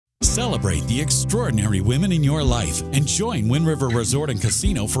Celebrate the extraordinary women in your life and join Wind River Resort and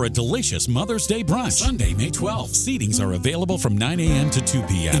Casino for a delicious Mother's Day brunch. Sunday, May 12th. Seatings are available from 9 a.m. to 2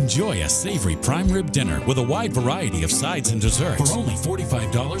 p.m. Enjoy a savory prime rib dinner with a wide variety of sides and desserts for only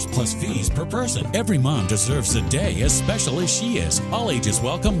 $45 plus fees per person. Every mom deserves a day as special as she is. All ages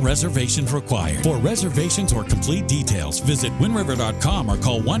welcome, reservations required. For reservations or complete details, visit windriver.com or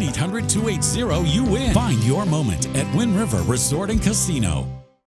call 1-800-280-UWIN. Find your moment at Wind River Resort and Casino.